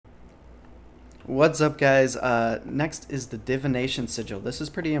What's up, guys? Next is the Divination sigil. This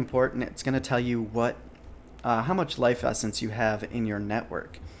is pretty important. It's going to tell you how much life essence you have in your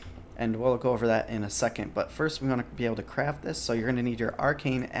network, and we'll go over that in a second. But first, we want to be able to craft this. So you're going to need your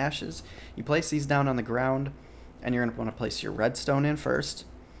arcane ashes. You place these down on the ground, and you're going to want to place your redstone in first,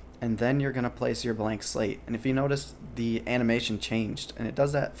 and then you're going to place your blank slate. And if you notice, the animation changed, and it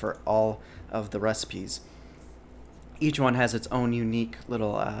does that for all of the recipes. Each one has its own unique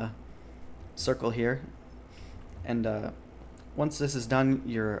little circle here, and once this is done,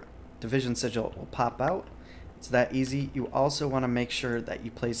 your division sigil will pop out. It's that easy. You also want to make sure that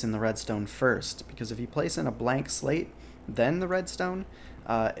you place in the redstone first, because if you place in a blank slate then the redstone,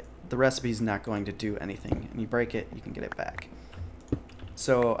 the recipe's not going to do anything, and you break it, you can get it back.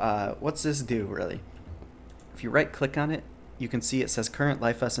 So what's this do really? If you right click on it, you can see it says current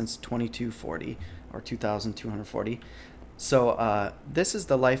life essence 2240 or 2240. So this is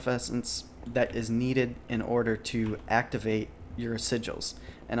the life essence that is needed in order to activate your sigils.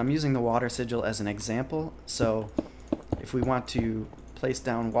 And I'm using the water sigil as an example. So if we want to place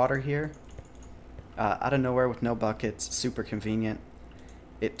down water here, out of nowhere with no buckets, super convenient.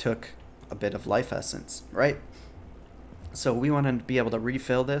 It took a bit of life essence, right? So we want to be able to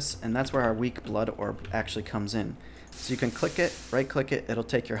refill this, and that's where our weak blood orb actually comes in. So you can click it, right click it, it'll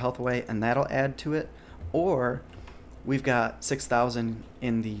take your health away, and that'll add to it. Or we've got 6,000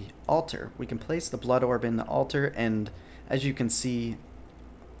 in the altar. We can place the blood orb in the altar, and as you can see,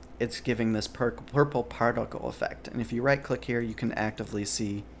 it's giving this purple particle effect. And if you right click here, you can actively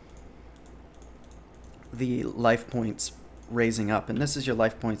see the life points raising up, and this is your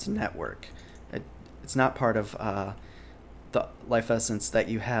life points network. It's not part of the life essence that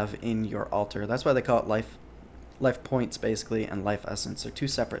you have in your altar. That's why they call it life points basically, and life essence are two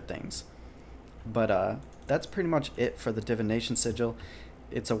separate things. But that's pretty much it for the Divination sigil.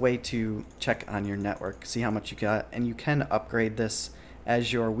 It's a way to check on your network, see how much you got, and you can upgrade this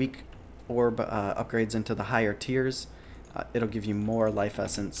as your weak orb upgrades into the higher tiers. It'll give you more life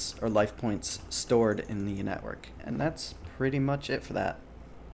essence or life points stored in the network, and that's pretty much it for that.